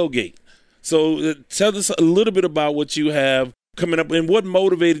 clean tailgate. So tell us a little bit about what you have coming up and what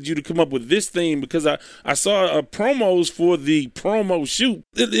motivated you to come up with this theme, because I saw promos for the promo shoot.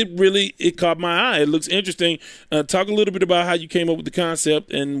 It caught my eye. It looks interesting. Talk a little bit about how you came up with the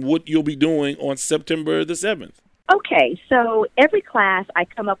concept and what you'll be doing on September the 7th. Okay, so every class I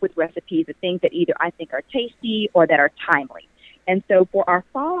come up with recipes of things that either I think are tasty or that are timely. And so for our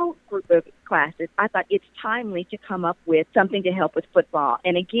fall group of classes, I thought it's timely to come up with something to help with football.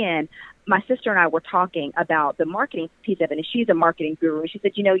 And again, my sister and I were talking about the marketing piece of it, and she's a marketing guru. She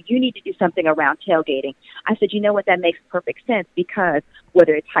said, you need to do something around tailgating. I said, that makes perfect sense, because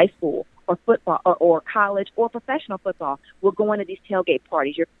whether it's high school or football or college or professional football, we're going to these tailgate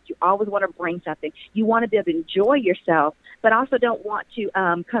parties. You always want to bring something. You want to be able to enjoy yourself, but also don't want to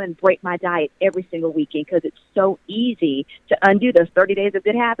come and break my diet every single weekend, because it's so easy to undo those 30 days of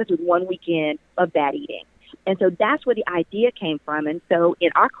good habits with one weekend of bad eating. And so that's where the idea came from. And so in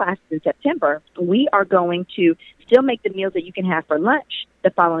our classes in September, we are going to still make the meals that you can have for lunch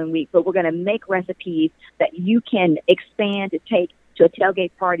the following week, but we're going to make recipes that you can expand to take to a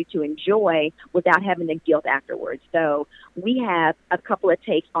tailgate party to enjoy without having the guilt afterwards. So we have a couple of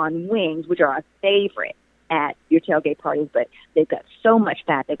takes on wings, which are our favorite at your tailgate parties, but they've got so much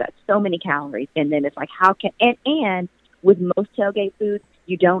fat, they've got so many calories, and then it's like, and with most tailgate foods,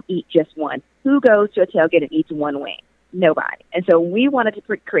 you don't eat just one. Who goes to a tailgate and eats one wing? Nobody. And so we wanted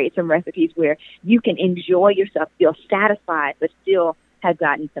to create some recipes where you can enjoy yourself, feel satisfied, but still have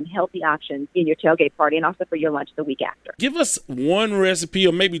gotten some healthy options in your tailgate party and also for your lunch the week after. Give us one recipe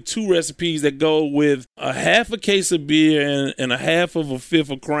or maybe two recipes that go with a half a case of beer and a half of a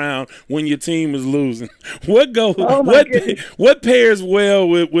fifth of Crown when your team is losing. What pairs well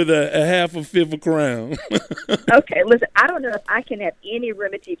with a half a fifth of Crown? Okay, listen, I don't know if I can have any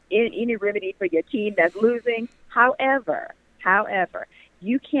remedy for your team that's losing. However,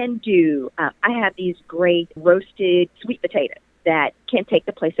 you can do, I have these great roasted sweet potatoes that can take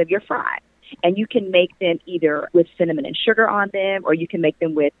the place of your fries. And you can make them either with cinnamon and sugar on them, or you can make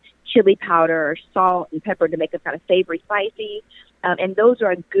them with chili powder, salt, and pepper to make them kind of savory, spicy. And those are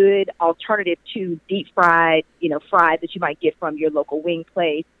a good alternative to deep fried, fries that you might get from your local wing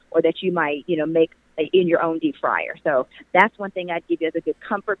place, or that you might, make in your own deep fryer. So that's one thing I'd give you as a good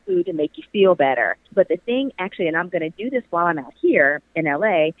comfort food to make you feel better. But the thing actually, and I'm going to do this while I'm out here in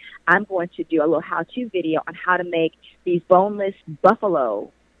LA, I'm going to do a little how-to video on how to make these boneless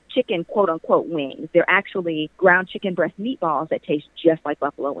buffalo chicken, quote-unquote, wings. They're actually ground chicken breast meatballs that taste just like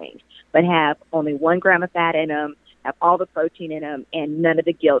buffalo wings, but have only 1 gram of fat in them, have all the protein in them, and none of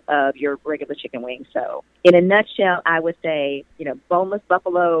the guilt of your regular chicken wings. So in a nutshell, I would say, boneless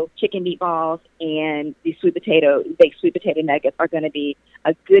buffalo chicken meatballs and the baked sweet potato nuggets are going to be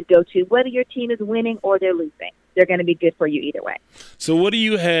a good go-to, whether your team is winning or they're losing. They're going to be good for you either way. So what do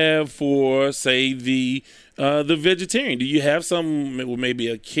you have for, say, the vegetarian? Do you have some with maybe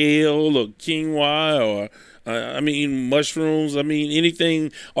a kale or quinoa or mushrooms?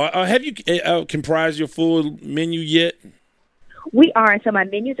 Anything? Or have you comprised your full menu yet? We are, and so my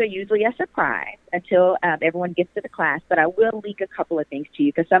menus are usually a surprise until everyone gets to the class. But I will leak a couple of things to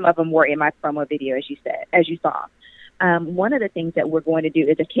you, because some of them were in my promo video, as you saw. One of the things that we're going to do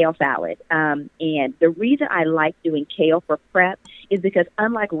is a kale salad. And the reason I like doing kale for prep is because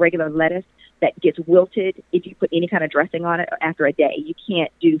unlike regular lettuce that gets wilted if you put any kind of dressing on it after a day, you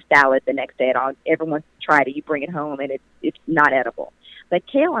can't do salad the next day at all. Everyone's tried it. You bring it home and it's not edible. But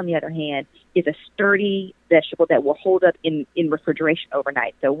kale, on the other hand, is a sturdy vegetable that will hold up in refrigeration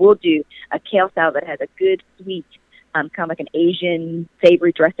overnight. So we'll do a kale salad that has a good sweet, kind of like an Asian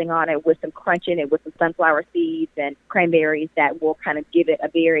savory dressing on it with some crunch in it with some sunflower seeds and cranberries that will kind of give it a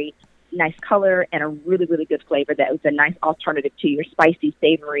very nice color and a really, really good flavor that is a nice alternative to your spicy,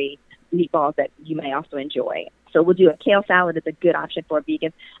 savory meatballs that you may also enjoy. So we'll do a kale salad as a good option for a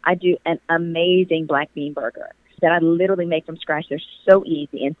vegan. I do an amazing black bean burger. that I literally make from scratch. They're so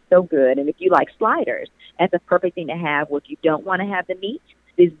easy and so good. And if you like sliders, that's a perfect thing to have. Well, if you don't want to have the meat,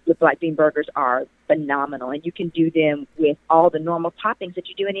 these black bean burgers are phenomenal, and you can do them with all the normal toppings that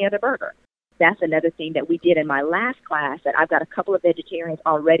you do any other burger. That's another thing that we did in my last class, that I've got a couple of vegetarians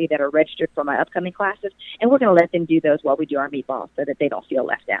already that are registered for my upcoming classes, and we're going to let them do those while we do our meatballs so that they don't feel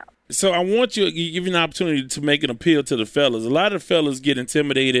left out. So I want you to give you an opportunity to make an appeal to the fellas. A lot of the fellas get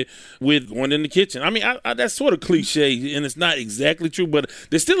intimidated with one in the kitchen. I mean, that's sort of cliche, and it's not exactly true, but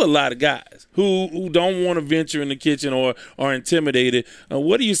there's still a lot of guys who don't want to venture in the kitchen or are intimidated.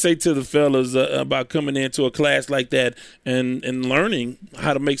 What do you say to the fellas about coming into a class like that and learning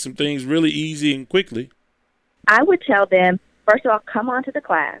how to make some things really easy and quickly? I would tell them, first of all, come on to the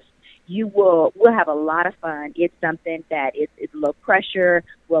class. We'll have a lot of fun. It's something that it's low pressure.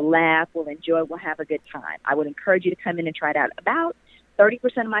 We'll laugh. We'll enjoy. We'll have a good time. I would encourage you to come in and try it out. About 30%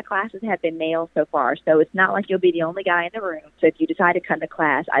 of my classes have been male so far, so it's not like you'll be the only guy in the room. So if you decide to come to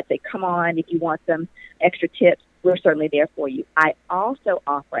class, I'd say come on. If you want some extra tips, we're certainly there for you. I also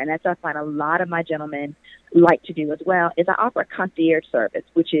offer, and that's what I find a lot of my gentlemen like to do as well, is I offer a concierge service,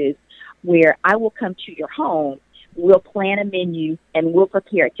 which is where I will come to your home. We'll plan a menu, and we'll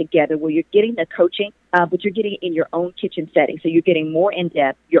prepare it together where you're getting the coaching, but you're getting it in your own kitchen setting. So you're getting more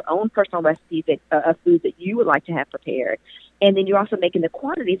in-depth, your own personal recipes of food that you would like to have prepared. And then you're also making the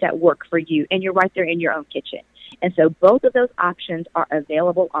quantities that work for you, and you're right there in your own kitchen. And so both of those options are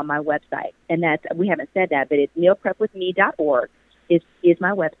available on my website. And that's, we haven't said that, but it's mealprepwithme.org is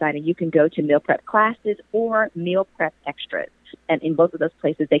my website, and you can go to Meal Prep Classes or Meal Prep Extras. And in both of those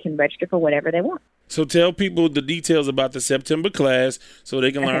places, they can register for whatever they want. So tell people the details about the September class so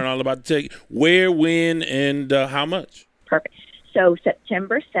they can learn all about the tech. Where, when, and how much? Perfect. So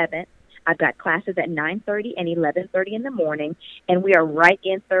September 7th, I've got classes at 9:30 and 11:30 in the morning, and we are right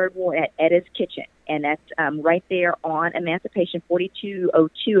in Third Ward at Etta's Kitchen. And that's right there on Emancipation,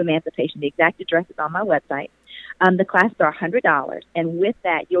 4202 Emancipation. The exact address is on my website. The classes are $100, and with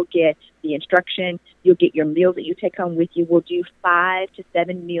that, you'll get the instruction, you'll get your meals that you take home with you. We'll do 5 to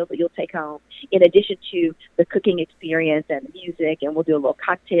 7 meals that you'll take home, in addition to the cooking experience and the music, and we'll do a little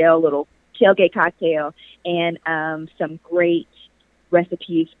tailgate cocktail, and some great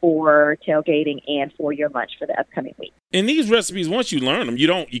recipes for tailgating and for your lunch for the upcoming week. And these recipes, once you learn them,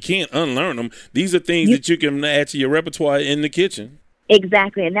 you can't unlearn them. These are things that you can add to your repertoire in the kitchen.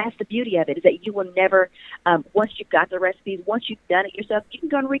 Exactly, and that's the beauty of it, is that you will never, once you've got the recipes, once you've done it yourself, you can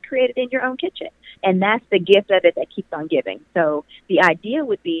go and recreate it in your own kitchen. And that's the gift of it that keeps on giving. So the idea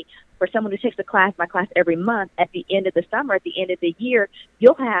would be for someone who takes my class every month, at the end of the summer, at the end of the year,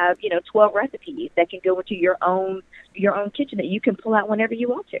 you'll have, 12 recipes that can go into your own kitchen that you can pull out whenever you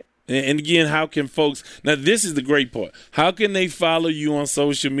want to. And again, how can folks, now this is the great part, how can they follow you on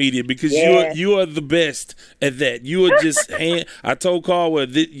social media? Because you are the best at that. You are just, I told Caldwell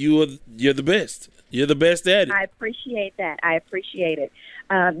that you're the best. You're the best at it. I appreciate that. I appreciate it.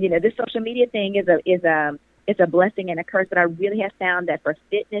 This social media thing it's a blessing and a curse, but I really have found that for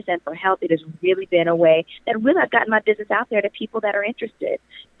fitness and for health, it has really been a way that really I've gotten my business out there to people that are interested.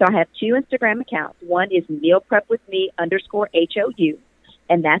 So I have 2 Instagram accounts. One is mealprepwithme_HOU,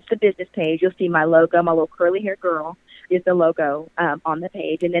 and that's the business page. You'll see my logo, my little curly hair girl is the logo on the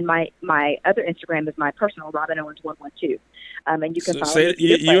page. And then my other Instagram is my personal, Robin Owens 112. And you can follow me.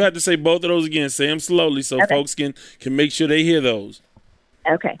 You have to say both of those again. Say them slowly so folks can make sure they hear those.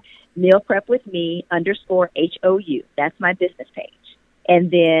 Okay. mealprepwithme_HOU. That's my business page.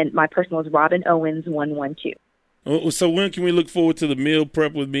 And then my personal is Robin Owens 112. So when can we look forward to the Meal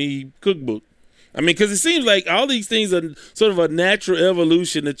Prep With Me cookbook? I mean, because it seems like all these things are sort of a natural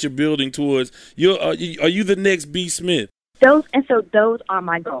evolution that you're building towards. Are you the next B. Smith? Those are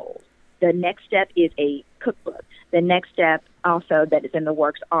my goals. The next step is a cookbook. The next step also that is in the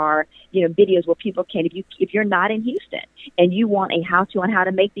works are, videos where people can, if you're not in Houston and you want a how-to on how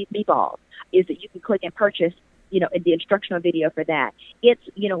to make these meatballs, is that you can click and purchase, the instructional video for that. It's,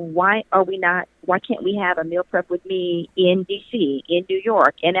 why can't we have a Meal Prep With Me in DC, in New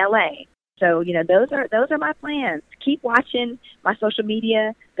York, in LA? So, those are my plans. Keep watching my social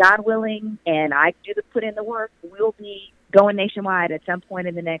media, God willing, and I put in the work. We'll be going nationwide at some point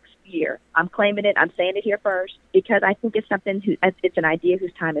in the next year. I'm claiming it. I'm saying it here first because I think it's it's an idea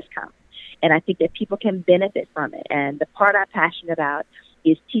whose time has come. And I think that people can benefit from it. And the part I'm passionate about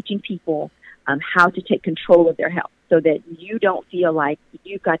is teaching people how to take control of their health so that you don't feel like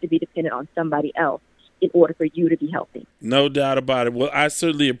you've got to be dependent on somebody else in order for you to be healthy. No doubt about it. Well, I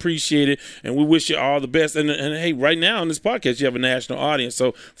certainly appreciate it, and we wish you all the best. And hey, right now on this podcast, you have a national audience,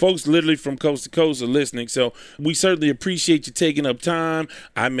 so folks literally from coast to coast are listening. So we certainly appreciate you taking up time.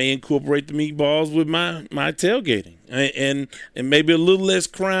 I may incorporate the meatballs with my tailgating, and maybe a little less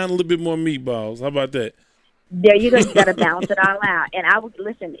crying, a little bit more meatballs. How about that? There you go. You got to balance it all out. And I would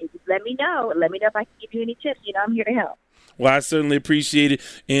listen. Let me know. Let me know if I can give you any tips. I'm here to help. Well, I certainly appreciate it.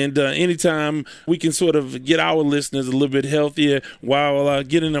 And anytime we can sort of get our listeners a little bit healthier while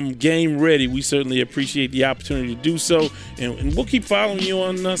getting them game ready, we certainly appreciate the opportunity to do so. And we'll keep following you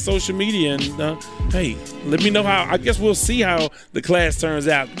on social media. And, hey, let me know how. I guess we'll see how the class turns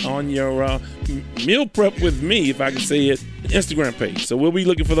out on your Meal Prep with Me, if I can say it, Instagram page. So we'll be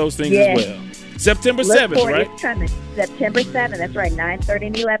looking for those things as well. September 7th, right? It's coming. September 7th. That's right, 9:30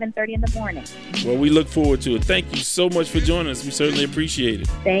 and 11:30 in the morning. Well, we look forward to it. Thank you so much for joining us. We certainly appreciate it.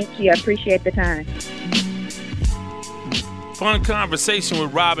 Thank you. I appreciate the time. Fun conversation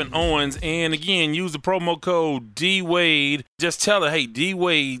with Robin Owens. And again, use the promo code D-Wade. Just tell her, hey,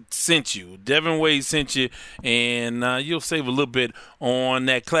 D-Wade sent you. Devin Wade sent you. And you'll save a little bit on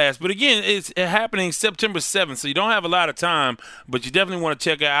that class. But again, it's happening September 7th. So you don't have a lot of time. But you definitely want to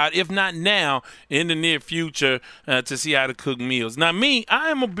check it out. If not now, in the near future, to see how to cook meals. Now, me,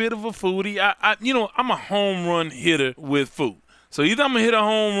 I am a bit of a foodie. I'm a home run hitter with food. So either I'm going to hit a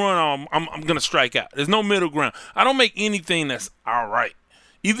home run or I'm going to strike out. There's no middle ground. I don't make anything that's all right.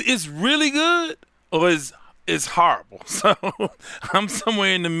 Either it's really good or it's horrible. So I'm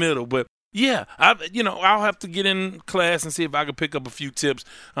somewhere in the middle. But yeah, I'll have to get in class and see if I can pick up a few tips.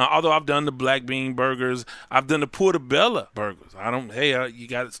 Although I've done the black bean burgers, I've done the portobello burgers.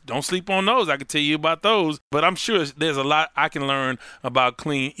 Don't sleep on those. I can tell you about those. But I'm sure there's a lot I can learn about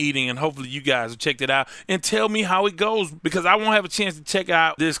clean eating, and hopefully you guys have checked it out and tell me how it goes, because I won't have a chance to check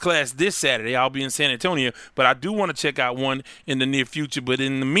out this class this Saturday. I'll be in San Antonio, but I do want to check out one in the near future. But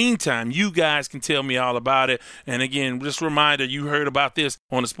in the meantime, you guys can tell me all about it. And again, just a reminder, you heard about this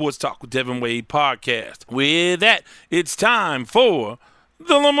on the Sports Talk with Devin Wade podcast. With that, it's time for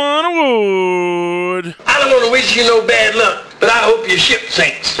the Lamont Award. I don't want to wish you no bad luck, but I hope your ship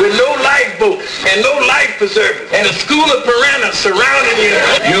sinks with no lifeboats and no life preservers and a school of piranhas surrounding you,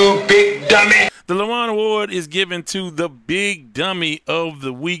 you big dummy. The Lamont Award is given to the big dummy of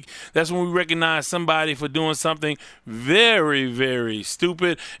the week. That's when we recognize somebody for doing something very, very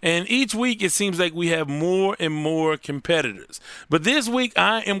stupid. And each week it seems like we have more and more competitors. But this week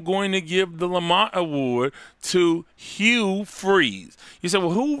I am going to give the Lamont Award to Hugh Freeze. You said,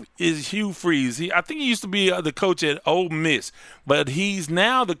 well, who is Hugh Freeze? I think he used to be the coach at Ole Miss, but he's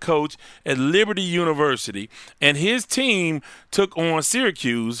now the coach at Liberty University. And his team took on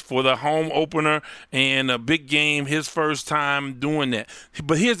Syracuse for the home opener and a big game, his first time doing that.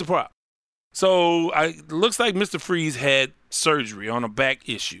 But here's the problem. So it looks like Mr. Freeze had surgery on a back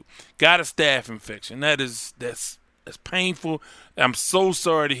issue. Got a staph infection. That's painful. I'm so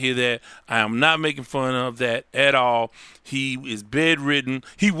sorry to hear that. I am not making fun of that at all. He is bedridden.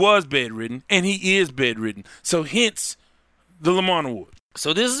 He was bedridden, and he is bedridden. So hence the Lamont Award.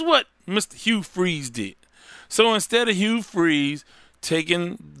 So this is what Mr. Hugh Freeze did. So instead of Hugh Freeze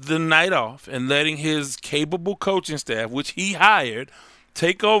taking the night off and letting his capable coaching staff, which he hired,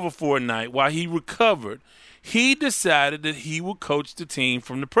 take over for a night while he recovered, he decided that he would coach the team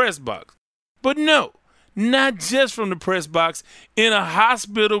from the press box. But no, not just from the press box, in a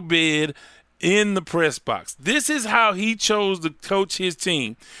hospital bed in the press box. This is how he chose to coach his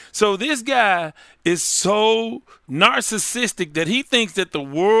team. So this guy is so narcissistic that he thinks that the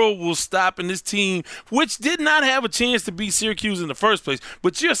world will stop in this team, which did not have a chance to beat Syracuse in the first place.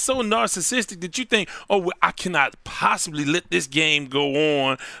 But you're so narcissistic that you think, oh, well, I cannot possibly let this game go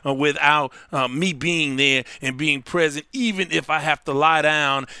on without me being there and being present, even if I have to lie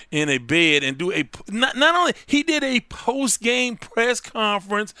down in a bed and do not only he did a post-game press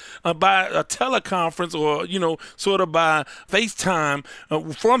conference by a teleconference or, sort of by FaceTime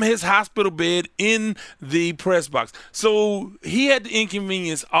from his hospital bed in the press box. So he had to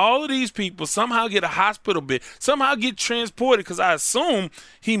inconvenience all of these people, somehow get a hospital bed, somehow get transported, because I assume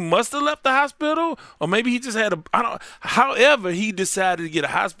he must have left the hospital, or maybe he just had however, he decided to get a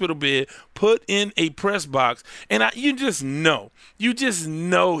hospital bed put in a press box. And you just know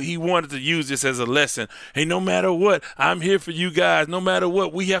he wanted to use this as a lesson. Hey, no matter what, I'm here for you guys. No matter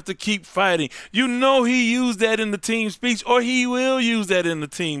what, we have to keep fighting. He used that in the team speech, or he will use that in the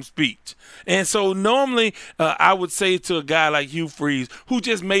team speech. And so normally I would say to a guy like Hugh Freeze, who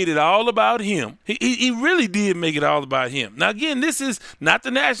just made it all about him, he really did make it all about him. Now, again, this is not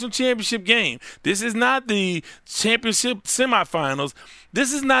the national championship game. This is not the championship semifinals.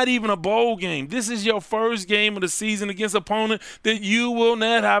 This is not even a bowl game. This is your first game of the season against an opponent that you will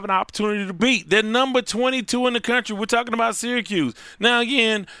not have an opportunity to beat. They're number 22 in the country. We're talking about Syracuse. Now,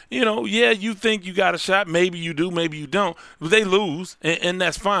 again, you think you got a shot. Maybe you do, maybe you don't. But they lose, and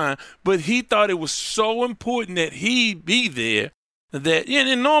that's fine. But he thought it was so important that he be there.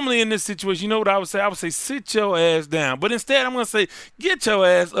 And normally in this situation, you know what I would say? I would say sit your ass down. But instead, I'm going to say get your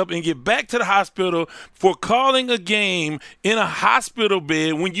ass up and get back to the hospital for calling a game in a hospital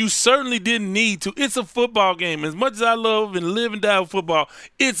bed when you certainly didn't need to. It's a football game. As much as I love and live and die with football,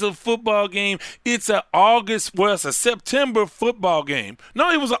 it's a football game. It's it's a September football game.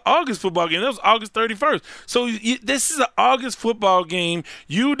 No, it was an August football game. That was August 31st. So this is an August football game.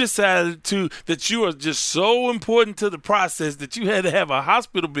 You decided that you are just so important to the process that you had to have a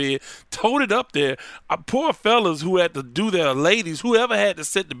hospital bed toted up there. Poor fellas who had to do their ladies, whoever had to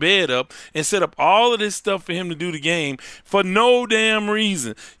set the bed up and set up all of this stuff for him to do the game for no damn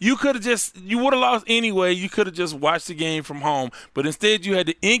reason. You would have lost anyway. You could have just watched the game from home, but instead you had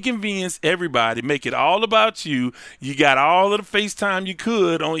to inconvenience everybody, make it all about you. You got all of the FaceTime you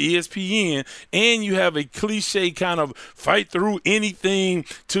could on ESPN, and you have a cliche kind of fight through anything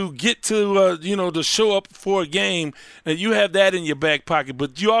to get to, to show up for a game, and you have that in your back pocket,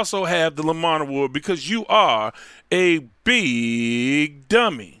 but you also have the Lamar Award because you are a big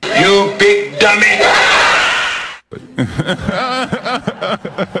dummy. You big dummy.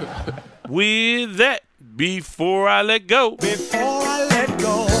 With that, before I let go,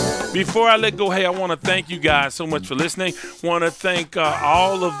 hey, I want to thank you guys so much for listening. Want to thank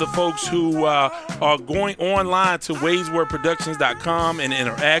all of the folks who are going online to wadeswordproductions.com and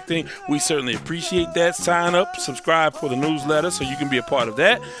interacting. We certainly appreciate that. Sign up, subscribe for the newsletter so you can be a part of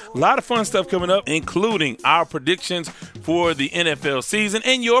that. A lot of fun stuff coming up, including our predictions for the NFL season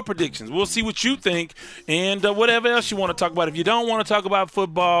and your predictions. We'll see what you think and whatever else you want to talk about. If you don't want to talk about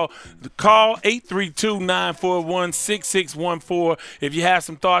football, call 832-941-6614. If you have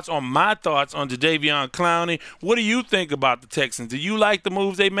some thoughts on my thoughts on Jadeveon Clowney, what do you think about the Texans? Do you like the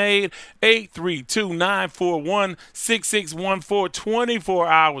moves they made? 832-941-6614, 24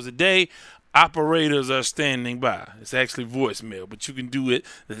 hours a day. Operators are standing by. It's actually voicemail, but you can do it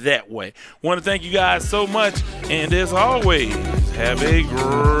that way. Want to thank you guys so much, and as always, have a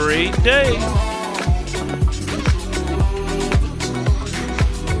great day.